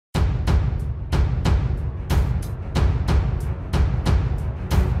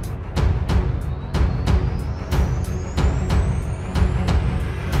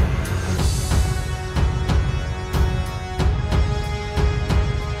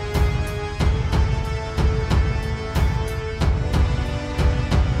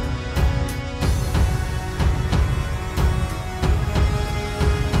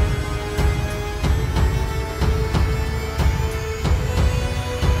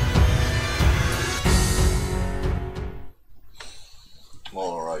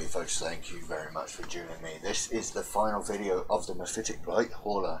folks, thank you very much for joining me. This is the final video of the Myphitic Blight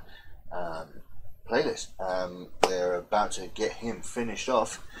Hauler playlist. They're about to get him finished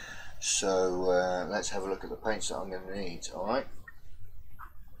off, so let's have a look at the paints that I'm going to need. Alright,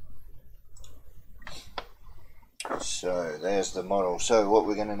 so there's the model. So what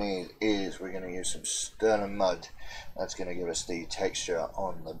we're going to need is we're going to use some sterling mud. That's going to give us the texture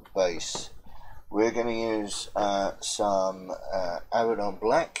on the base. We're going to use some Abaddon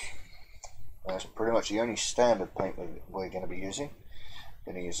Black. That's pretty much the only standard paint we're going to be using.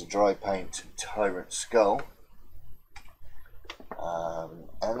 Going to use a dry paint Tyrant Skull.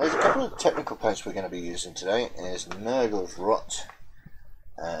 And there's a couple of technical paints we're going to be using today. There's Nurgle's Rot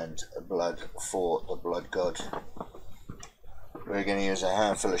and Blood for the Blood God. We're going to use a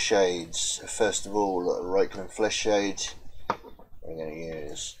handful of shades. First of all, Reichland Flesh Shade. We're going to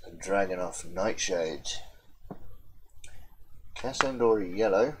use a Dragonoff Nightshade, Cassandori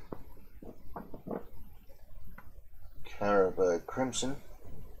Yellow, Caraberg Crimson,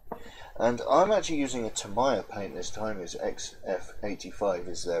 and I'm actually using a Tamiya paint this time. Is XF85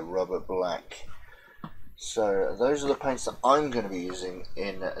 is their Rubber Black. So those are the paints that I'm going to be using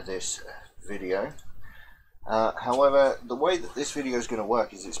in this video. However, the way that this video is going to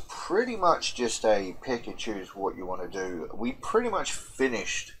work is it's pretty much just a pick and choose what you want to do. We pretty much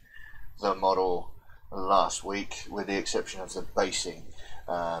finished the model last week with the exception of the basing.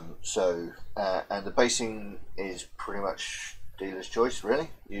 And the basing is pretty much dealer's choice,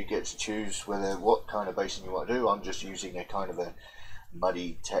 really. You get to choose what kind of basing you want to do. I'm just using a kind of a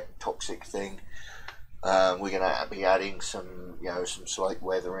muddy, toxic thing. We're going to be adding some, some slight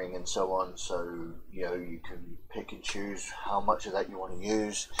weathering and so on. So, you can pick and choose how much of that you want to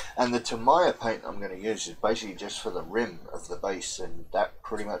use. And the Tamiya paint I'm going to use is basically just for the rim of the base. And that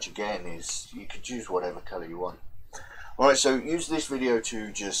pretty much, again, is you could choose whatever color you want. Alright, so use this video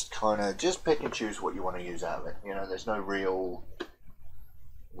to just just pick and choose what you want to use out of it. There's no real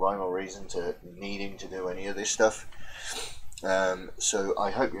rhyme or reason to needing to do any of this stuff. So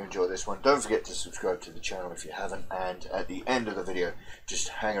I hope you enjoy this one. Don't forget to subscribe to the channel if you haven't, and at the end of the video just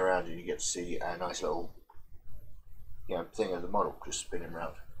hang around and you get to see a nice little thing of the model just spinning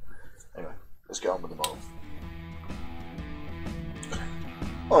around. Anyway, let's get on with the model.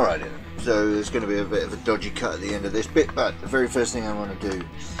 Alright then, so there's going to be a bit of a dodgy cut at the end of this bit, but the very first thing I want to do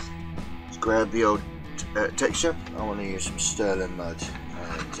is grab the old texture. I want to use some sterling mud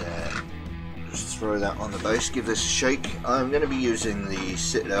and just throw that on the base, give this a shake. I'm going to be using the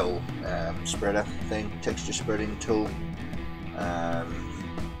Citadel spreader thing, texture spreading tool.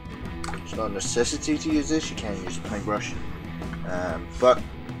 It's not a necessity to use this, you can use a paintbrush. But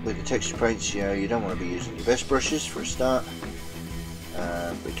with the texture paints, you don't want to be using your best brushes for a start,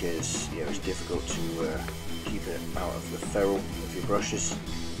 because it's difficult to keep it out of the ferrule of your brushes.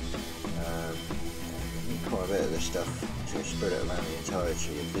 Quite a bit of this stuff to spread it around the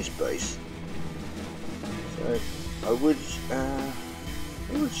entirety of this base. So I would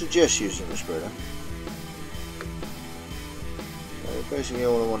suggest using the spreader. So basically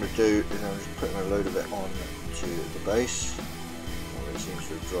all I want to do is I'm just putting a load of it on to the base. It seems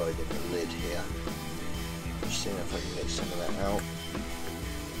to have dried in the lid here. Just seeing if I can get some of that out.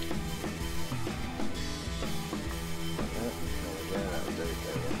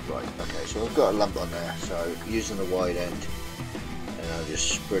 Right, okay, so I've got a lump on there, so using the wide end and I'm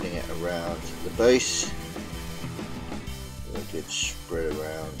just spreading it around the base. A good spread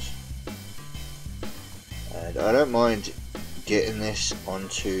around, and I don't mind getting this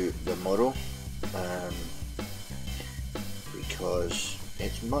onto the model because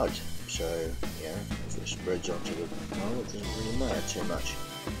it's mud, so if it spreads onto the model it doesn't really matter too much.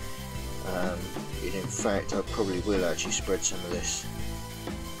 In fact, I probably will actually spread some of this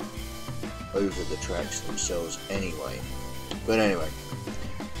over the tracks themselves anyway. But anyway,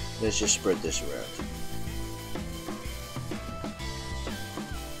 let's just spread this around.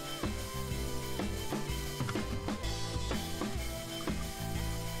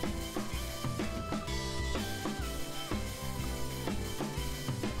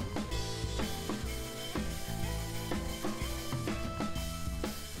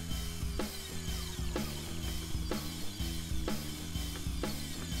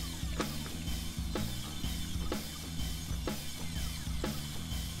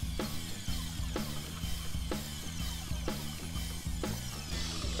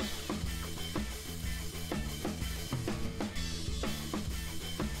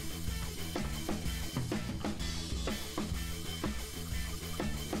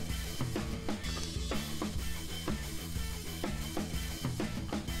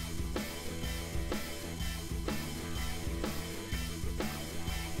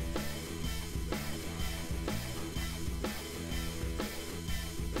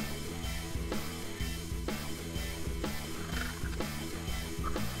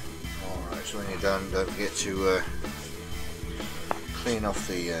 So when you're done, don't forget to clean off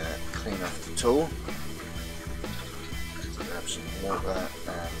the tool. Grab some water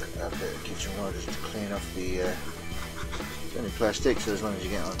and a bit of kitchen water just to clean off the any plastic. So as long as you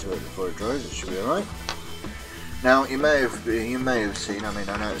get onto it before it dries, it should be alright. Now you may have seen. I mean,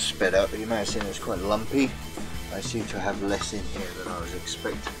 I know it's sped up, but you may have seen it's quite lumpy. I seem to have less in here than I was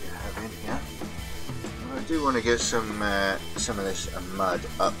expecting to have in here. I do want to get some of this mud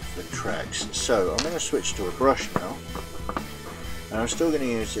up the tracks, so I'm going to switch to a brush now. And I'm still going to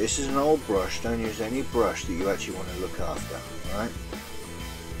use, this is an old brush, don't use any brush that you actually want to look after, right?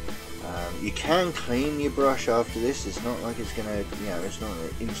 You can clean your brush after this. It's not like it's going to, you know, it's not going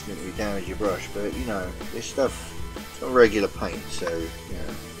to instantly damage your brush, but you know, this stuff, it's not regular paint, so you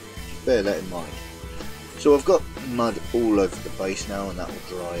know, just bear that in mind. So I've got mud all over the base now, and that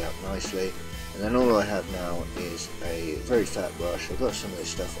will dry up nicely. And then all I have now is a very fat brush. I've got some of this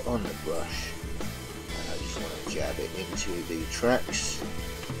stuff on the brush, and I just want to jab it into the tracks,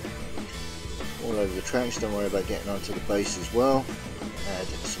 all over the tracks. Don't worry about getting onto the base as well. Add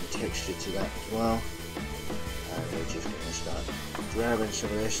some texture to that as well, and we're just going to start grabbing some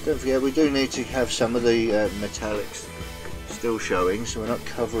of this. Don't forget, we do need to have some of the metallics still showing, so we're not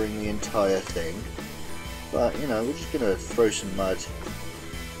covering the entire thing. But you know, we're just going to throw some mud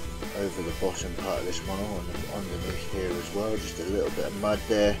over the bottom part of this model and underneath here as well. Just a little bit of mud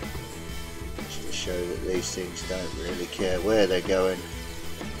there, just to show that these things don't really care where they're going.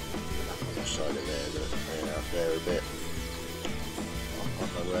 Up on the side of there, look, they're up there a bit.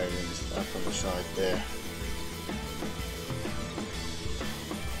 Up on the railings, up on the side there.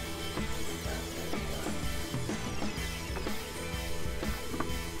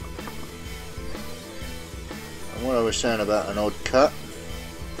 And what I was saying about an odd cut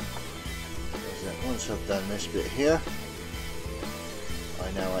is that once I've done this bit here,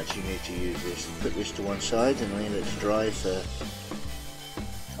 I now actually need to use this, put this to one side and leave it to dry for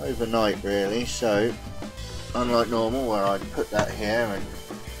overnight really. So unlike normal where I'd put that here and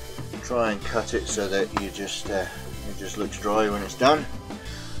try and cut it so that it just looks dry when it's done,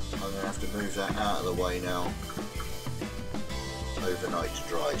 I'm going to have to move that out of the way now overnight to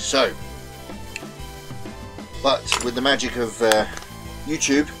dry. So, but with the magic of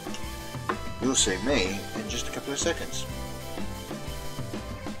YouTube, you'll see me in just a couple of seconds.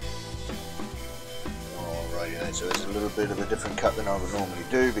 Alrighty then, so it's a little bit of a different cut than I would normally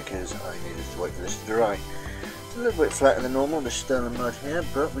do because I needed to wait for this to dry. It's a little bit flatter than normal, the stone mud here,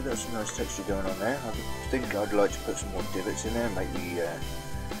 but we've got some nice texture going on there. I think I'd like to put some more divots in there and make the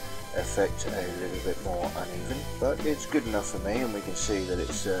effect a little bit more uneven, but it's good enough for me, and we can see that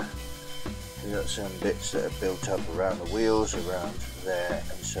it's we've got some bits that are built up around the wheels, around there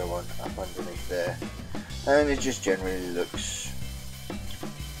and so on, up underneath there, and it just generally looks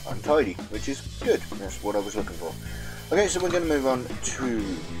untidy, which is good. That's what I was looking for. Okay, so we're going to move on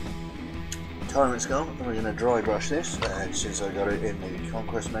to Tyrant Skull, and we're going to dry brush this, and since I got it in the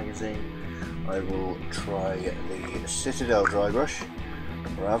Conquest magazine, I will try the Citadel dry brush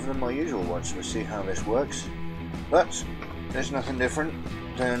rather than my usual one, so we'll see how this works. But there's nothing different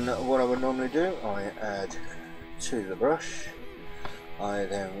than what I would normally do. I add to the brush, I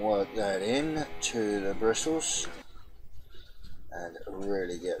then work that in to the bristles and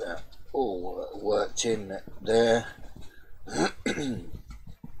really get that all worked in there.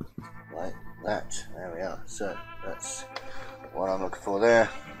 Like that, there we are. So that's what I'm looking for there,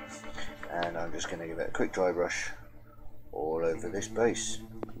 and I'm just going to give it a quick dry brush all over this base.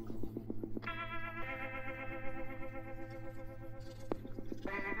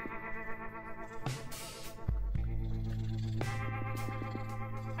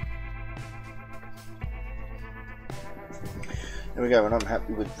 There we go, and I'm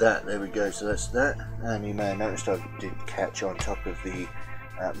happy with that. There we go, so that's that. And you may have noticed I did catch on top of the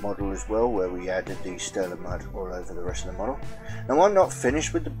model as well, where we added the sterling mud all over the rest of the model. Now I'm not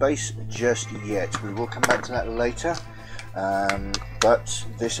finished with the base just yet. We will come back to that later, but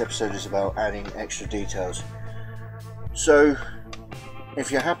this episode is about adding extra details. So if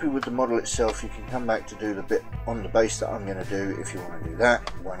you're happy with the model itself, you can come back to do the bit on the base that I'm going to do if you want to do that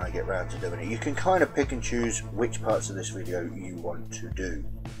when I get round to doing it. You can kind of pick and choose which parts of this video you want to do.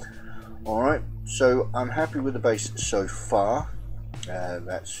 Alright, so I'm happy with the base so far.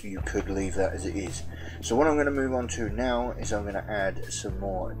 You could leave that as it is. So what I'm going to move on to now is I'm going to add some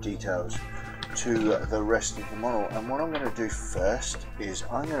more details to the rest of the model, and what I'm going to do first is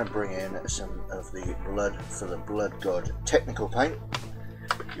I'm going to bring in some of the Blood for the Blood God technical paint.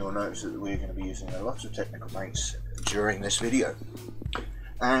 You'll notice that we're going to be using a lot of technical paints during this video.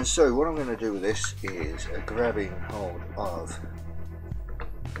 And so what I'm going to do with this is grabbing hold of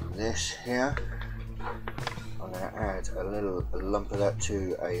this here. I'm going to add a little lump of that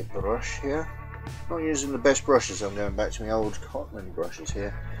to a brush here. Not using the best brushes, I'm going back to my old Cotman brushes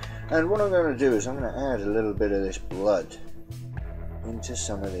here. And what I'm going to do is I'm going to add a little bit of this blood into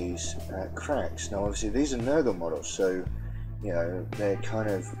some of these cracks. Now obviously these are Nurgle models, so you know they're kind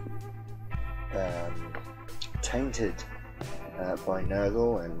of tainted by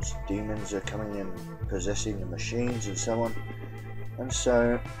Nurgle, and demons are coming in possessing the machines and so on. And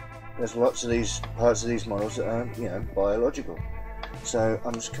so there's lots of these parts of these models that are, you know, biological. So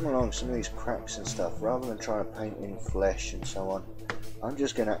I'm just coming along some of these cracks and stuff, rather than trying to paint in flesh and so on. I'm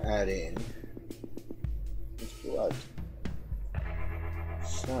just going to add in this blood.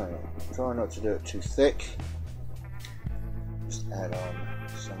 So try not to do it too thick. Just add on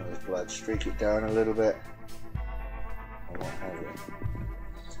some of this blood, streak it down a little bit, and what have you.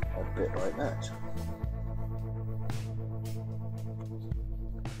 A bit like that.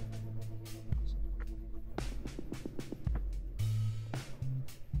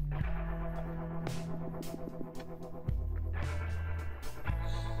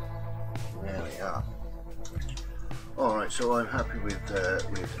 There we are. Alright, so I'm happy with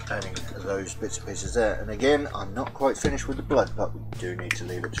adding those bits and pieces there. And again, I'm not quite finished with the blood, but we do need to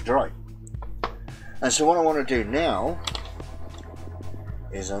leave it to dry. And so what I want to do now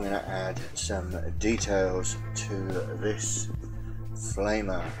is I'm going to add some details to this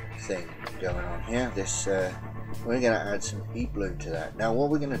flamer thing going on here. This we're going to add some heat bloom to that. Now what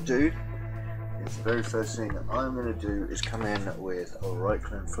we're going to do is, the very first thing I'm going to do is come in with a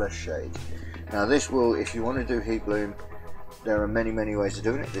Reikland flesh shade. Now this will, if you want to do heat bloom, there are many ways of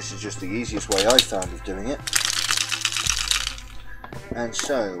doing it. This is just the easiest way I found of doing it. And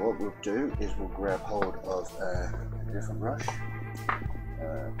so what we'll do is we'll grab hold of a different brush.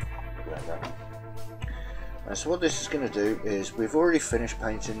 Grab that one. And so what this is going to do is, we've already finished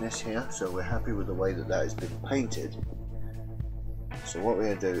painting this here, so we're happy with the way that that has been painted. So what we're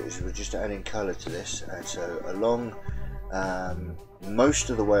going to do is we're just adding colour to this, and so along most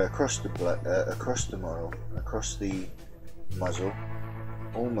of the way across the model, across the muzzle,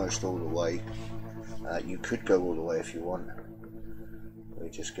 almost all the way. You could go all the way if you want. We're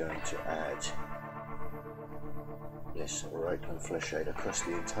just going to add this Reikland flesh shade across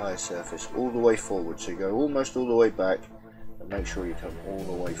the entire surface, all the way forward. So you go almost all the way back, and make sure you come all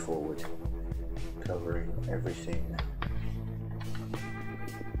the way forward, covering everything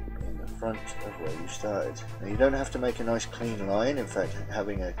front of where you started. Now you don't have to make a nice clean line. In fact,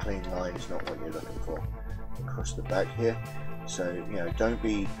 having a clean line is not what you're looking for across the back here. So you know, don't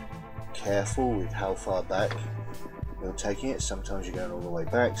be careful with how far back you're taking it. Sometimes you're going all the way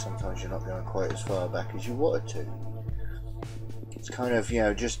back, sometimes you're not going quite as far back as you wanted to. It's kind of, you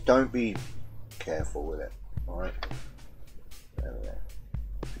know, just don't be careful with it. Alright, there we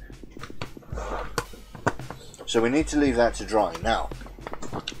go. So we need to leave that to dry. Now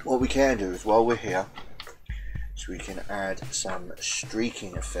what we can do is, while we're here, so we can add some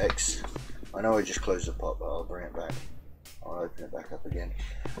streaking effects. I know I just closed the pot, but I'll bring it back. I'll open it back up again.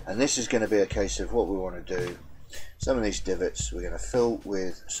 And this is going to be a case of what we want to do. Some of these divots we're going to fill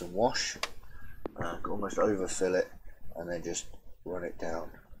with some wash, almost overfill it, and then just run it down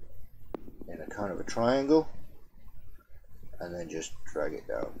in a kind of a triangle, and then just drag it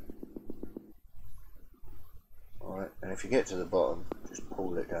down. Alright, and if you get to the bottom, just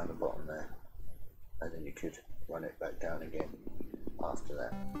pull it down the bottom there, and then you could run it back down again after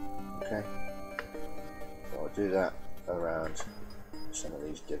that. Okay, so I'll do that around some of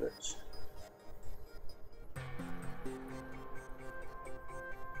these divots.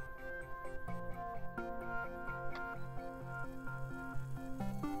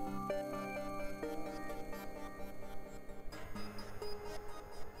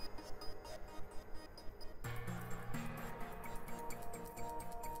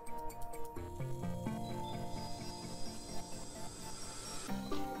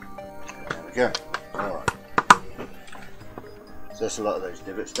 Go. Alright. So that's a lot of those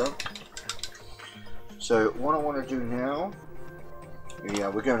divots done. So what I want to do now, yeah,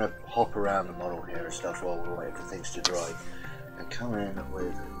 we're going to hop around the model here and stuff while we're waiting for things to dry, and come in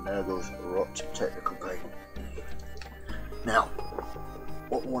with Nurgle's Rot Technical Paint. Now,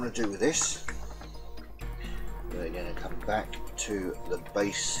 what we want to do with this, we're going to come back to the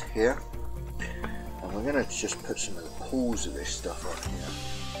base here, and we're going to just put some of the pools of this stuff on here.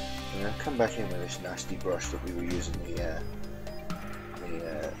 I'm going to come back in with this nasty brush that we were using the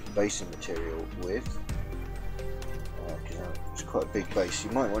basing material with, because it's quite a big base.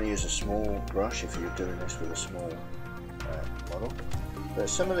 You might want to use a small brush if you're doing this with a small model. But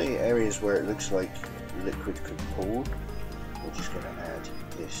some of the areas where it looks like liquid could pool, we're just going to add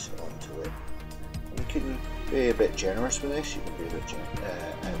this can be a bit generous with this. You can be a bit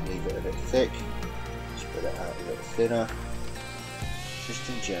and leave it a bit thick. Spread it out a little thinner. Just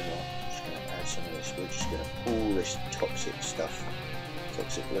in general, I'm just going to add some of this. We're just going to pull this toxic stuff,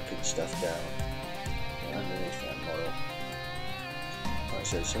 toxic looking stuff down underneath that model. Like I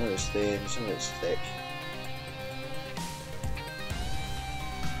said, some of it's thin, some of it's thick.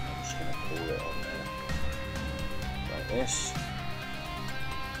 I'm just going to pull it on there, like this.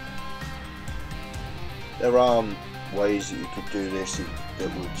 There are ways that you could do this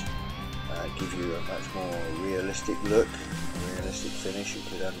that would give you a much more realistic look, a realistic finish. You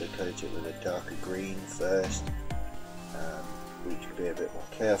could undercoat it with a darker green first. We could be a bit more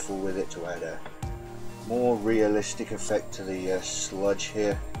careful with it to add a more realistic effect to the sludge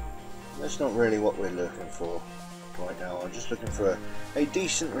here. That's not really what we're looking for right now. I'm just looking for a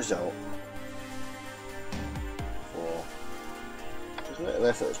decent result for as little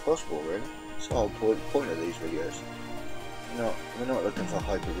effort as possible, really. That's the whole point of these videos. We're not looking for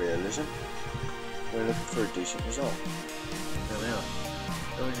hyper-realism. We're looking for a decent result. There we are.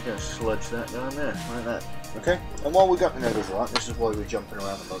 So we're just going to sludge that down there, like that. Okay? And while we've got the neighbours right, this is why we're jumping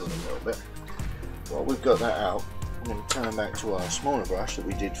around the model a little bit. While we've got that out, I'm going to turn back to our smaller brush that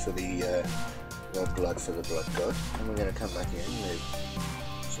we did for the blood for the blood god. And we're going to come back in with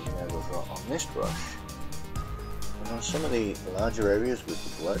some neighbours right on this brush. And on some of the larger areas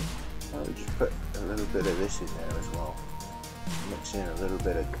with the blood, we just put a little bit of this in there as well. Mix in a little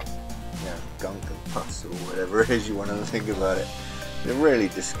bit of gunk and pus or whatever it is you want to think about it. A really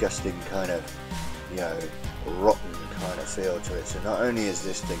disgusting kind of, rotten kind of feel to it. So not only is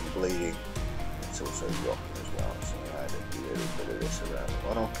this thing bleeding, it's also rotten as well. So I add a little bit of this around the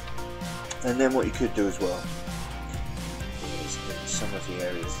bottom. And then what you could do as well is in some of the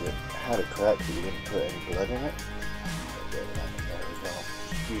areas that had a crack but you didn't put any blood in it, a bit of that in there as well.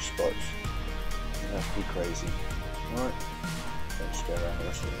 Just a few spots. You don't have to be crazy. Alright. Let's go around the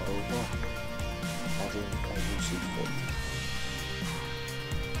rest of the model as well. Adding as you see fit.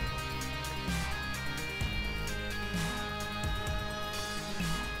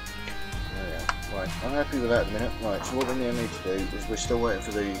 There we are. Right, I'm happy with that at the minute. Right, so what we now need to do is we're still waiting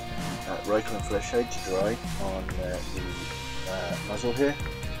for the rifle and flesh shade to dry on the muzzle here.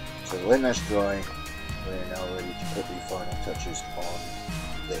 So when that's dry, we're now ready to put the final touches on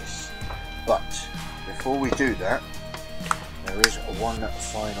this. But before we do that, there is one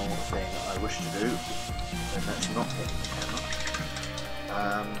final thing I wish to do, and that's not hitting the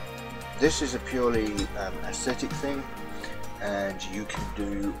camera. This is a purely aesthetic thing, and you can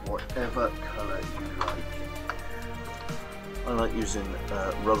do whatever colour you like. I like using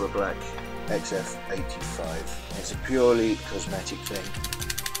rubber black XF85. It's a purely cosmetic thing,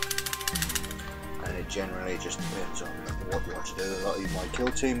 and it generally just depends on what you want to do. A lot of my kill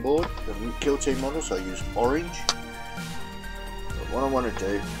team board, the kill team models, I use orange. What I want to do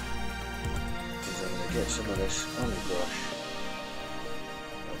is I'm going to get some of this on the brush.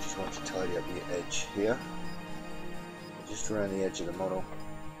 I just want to tidy up the edge here. Just around the edge of the model.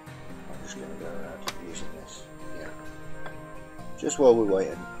 I'm just going to go around using this. Yeah. Just while we're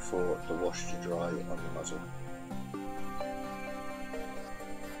waiting for the wash to dry on the muzzle.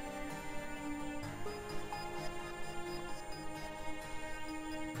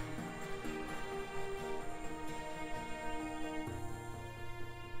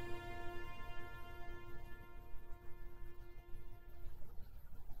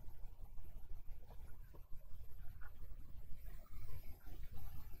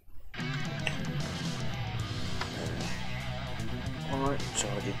 Alright, so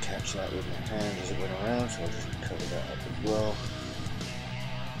I did catch that with my hand as it went around, so I'll just cover that up as well.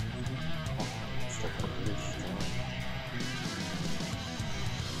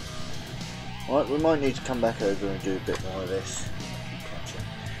 Alright, we might need to come back over and do a bit more of this.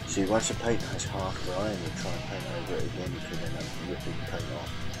 See, once the paint has half dry and you try and paint over it again, you can end up ripping paint off.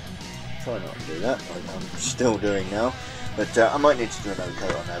 Try not to do that, like I'm still doing now. But I might need to do another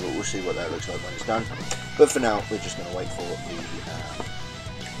coat on there, but we'll see what that looks like when it's done. But for now, we're just going to wait for the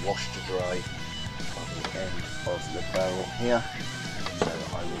wash to dry on the end of the barrel here. So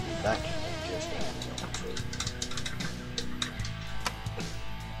I will be back in just a minute or two.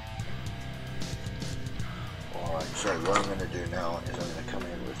 Alright, so what I'm going to do now is I'm going to come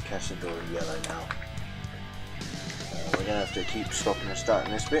in with Cassadora Yellow now. We're going to have to keep stopping and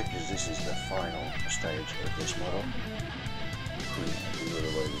starting this bit because this is the final stage of this model. Pretty happy with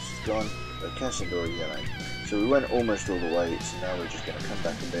the way this has gone. But Cassadora Yellow. So we went almost all the way, so now we're just going to come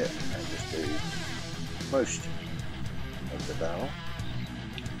back a bit and just do most of the barrel.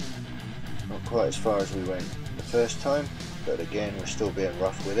 Not quite as far as we went the first time, but again we're still being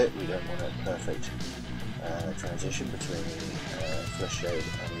rough with it. We don't want a perfect transition between the flesh shade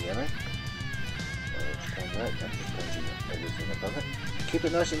and the yellow. Just going right, I'm just painting everything above it. Keep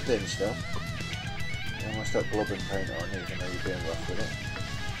it nice and thin still. You don't want to start globbing paint on even though you're being rough with it.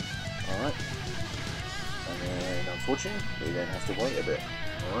 Alright. And then unfortunately we then have to wait a bit.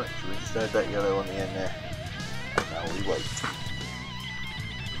 Alright, so we just add that yellow on the end there. And now we wait.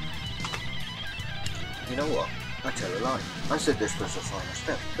 You know what? I tell a lie. I said this was the final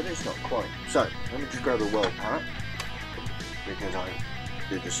step, but it's not quite. So, let me just grab a well palette, because I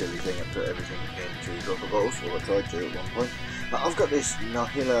did the silly thing and put everything into dropper bottles, or I tried to at one point. But I've got this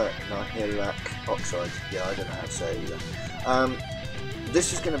Nihilak oxide. Yeah, I don't know how to say it either.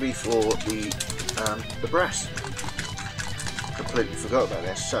 This is going to be for the brass. Completely forgot about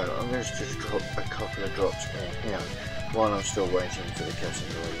this, so I'm going to just drop a couple of drops in here while I'm still waiting for the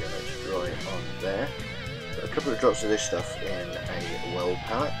Cassinroy yellow to dry on there. A couple of drops of this stuff in a well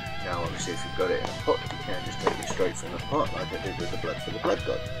palette. Now obviously if you've got it in a pot, you can just take it straight from the pot like I did with the blood for the blood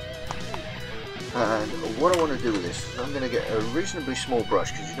god. And what I want to do with this is I'm going to get a reasonably small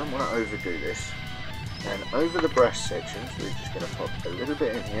brush, because you don't want to overdo this. And over the brass sections we're just going to pop a little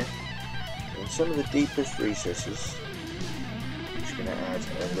bit in here. In some of the deepest recesses I'm just going to add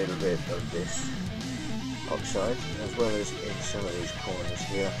a little bit of this oxide, as well as in some of these corners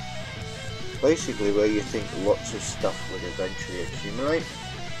here. Basically where you think lots of stuff would eventually accumulate,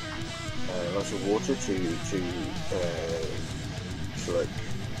 lots of water to like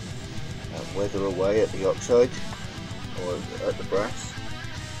weather away at the oxide or at the brass.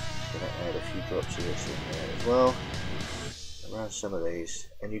 I'm going to add a few drops of this in there as well, around some of these,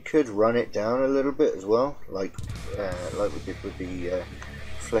 and you could run it down a little bit as well, like we did with the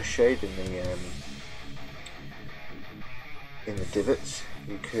flesh shade in the divots.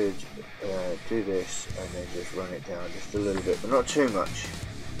 You could do this and then just run it down just a little bit, but not too much.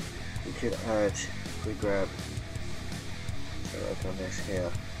 You could add, if we grab, like on this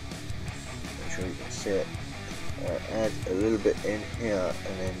here, make sure you can see it, add a little bit in here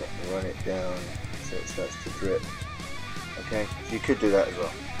and then run it down so it starts to drip. Okay, so you could do that as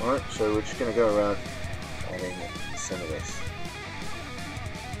well. Alright, so we're just going to go around adding some of this.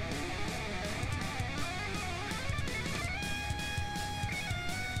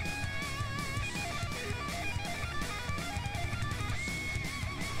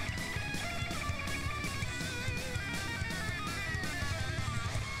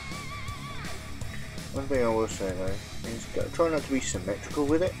 One thing I will say though is try not to be symmetrical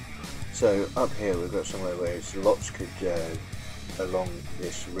with it. So up here we've got somewhere where lots could along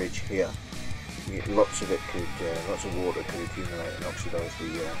this ridge here. Lots of it could, lots of water could accumulate and oxidize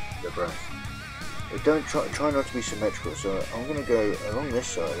the brass. But don't try not to be symmetrical. So I'm going to go along this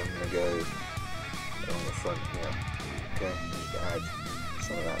side. I'm going to go along the front here. Okay, just add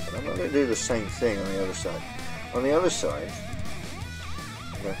some of that. But I'm not going to do the same thing on the other side. On the other side,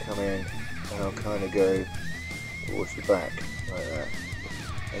 I'm going to come in and I'll kind of go towards the back like that,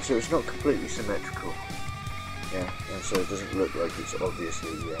 and so it's not completely symmetrical, yeah, and so it doesn't look like it's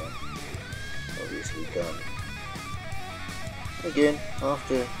obviously done. Again,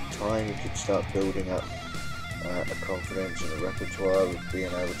 after time you could start building up a confidence and a repertoire of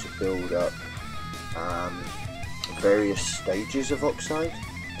being able to build up various stages of oxide.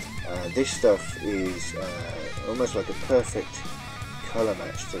 This stuff is almost like a perfect colour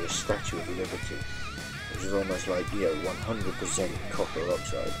match to the Statue of Liberty, which is almost like, 100% copper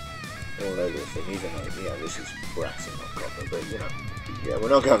oxide all over the thing, even though, this is brass and not copper, but we're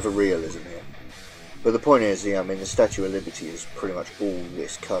not going for realism here. But the point is, the Statue of Liberty is pretty much all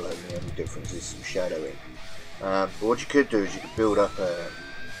this colour, and the only difference is some shadowing. But what you could do is you could build up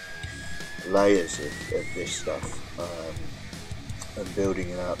layers of this stuff, and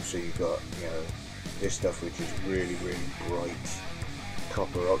building it up so you've got, this stuff which is really, really bright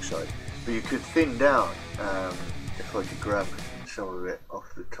copper oxide, but you could thin down. If I could grab some of it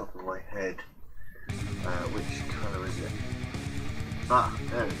off the top of my head, which colour is it?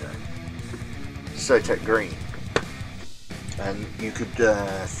 There we go, Sotek green, and you could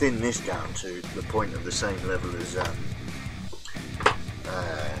thin this down to the point of the same level as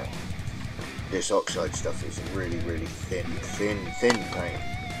this oxide stuff. Is really, really thin paint,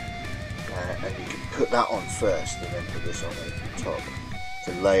 and you can put that on first and then put this on over the top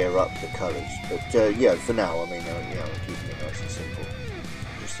to layer up the colours. But yeah, for now, I'm keeping it nice and simple.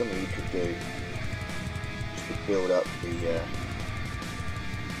 Just something you could do just to build up the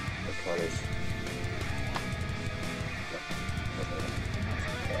colours.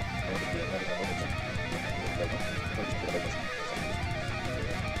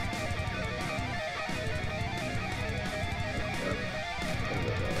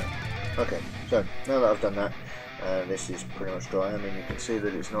 Okay, so now that I've done that, this is pretty much dry. I mean, you can see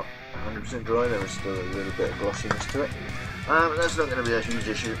that it's not 100% dry. There is still a little bit of glossiness to it. But that's not going to be a huge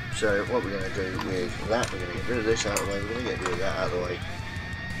issue. So what we're going to do with that, we're going to get rid of this out of the way. We're going to get rid of that out of the way.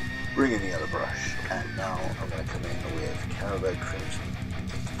 Bring in the other brush, and now I'm going to come in with Caribou Crimson.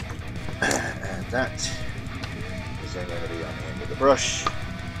 And that is then going to be on the end of the brush.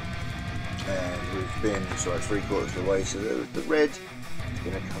 And we've been sort of 3/4 of the way, so the red is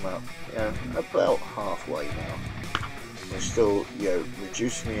going to come up about halfway now. We're still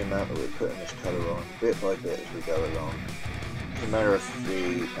reducing the amount that we're putting this colour on bit by bit as we go along. It doesn't matter if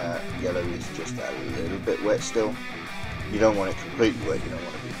the yellow is just a little bit wet still. You don't want it completely wet, you don't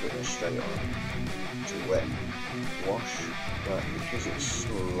want to be putting it straight on to wet wash, but because it's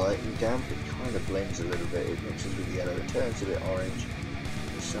slightly damp it kind of blends a little bit. It mixes with the yellow, it turns a bit orange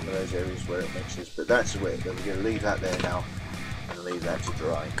in some of those areas where it mixes, but that's the way. We're going to leave that there now and leave that to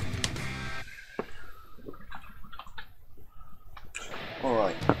dry.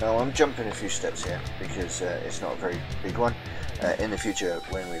 Alright, now I'm jumping a few steps here because it's not a very big one. In the future,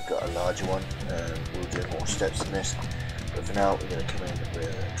 when we've got a larger one, we'll do more steps than this. But for now, we're going to come in with a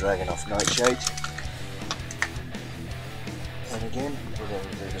Dragonoff Nightshade. And again, we're going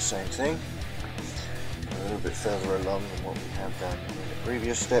to do the same thing. A little bit further along than what we have done in the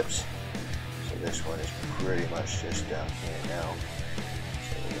previous steps. So this one is pretty much just down here now.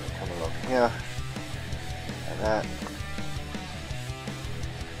 So we're going to come along here. And that.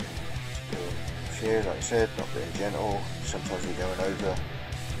 Here, like I said, not being gentle. Sometimes we're going over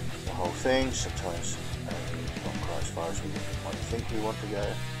the whole thing, sometimes not quite as far as we might think we want to go.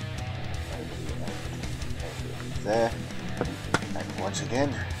 Over the end, there, and once again,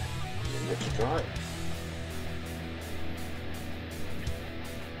 leave it to dry.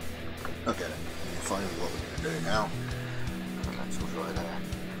 Okay, and finally what we're going to do now, that's all dry there,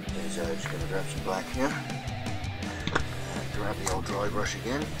 is just going to grab some black here, and grab the old dry brush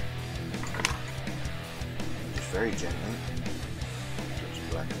again. Very gently, put some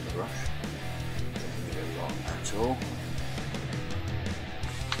black in the brush, don't need a lot at all,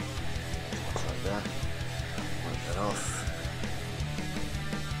 just like that, wipe that off,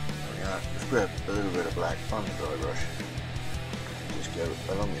 there we are. Just grab a little bit of black on the dry brush, and just go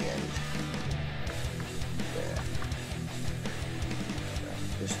along the end, there,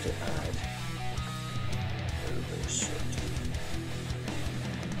 just to add a little bit of soot,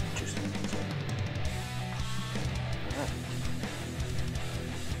 just like that.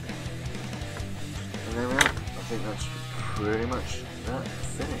 And there we are. I think that's pretty much that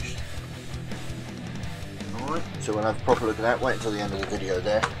finished. Alright, so we'll have a proper look at that. Wait until the end of the video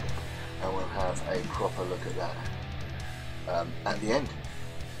there, and we'll have a proper look at that at the end.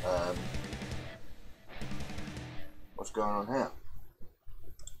 What's going on here?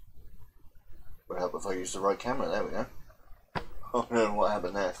 Would help if I use the right camera. There we go. I don't know what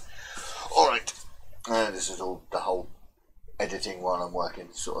happened there. Alright, this is all the whole editing while I'm working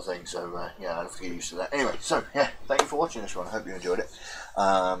sort of thing, so yeah, I'll have to get used to that. Anyway, so yeah, thank you for watching this one. I hope you enjoyed it.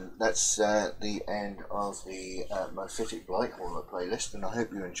 That's the end of the Myphitic Blight Hauler playlist, and I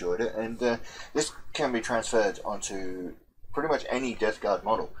hope you enjoyed it. And this can be transferred onto pretty much any Death Guard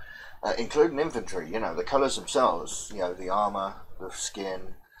model, including infantry. You know, the colours themselves, you know, the armour, the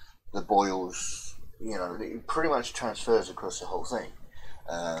skin, the boils, you know, it pretty much transfers across the whole thing.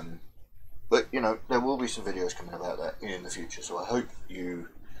 But, you know, there will be some videos coming about that in the future, so I hope you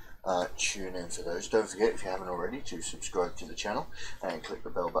tune in for those. Don't forget, if you haven't already, to subscribe to the channel and click the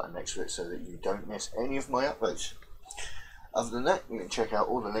bell button next to it so that you don't miss any of my uploads. Other than that, you can check out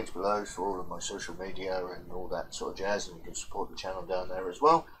all the links below for all of my social media and all that sort of jazz, and you can support the channel down there as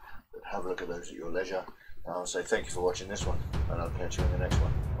well. But have a look at those at your leisure. And I'll say thank you for watching this one, and I'll catch you in the next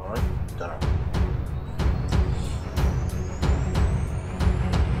one. Alright? Ta-ra.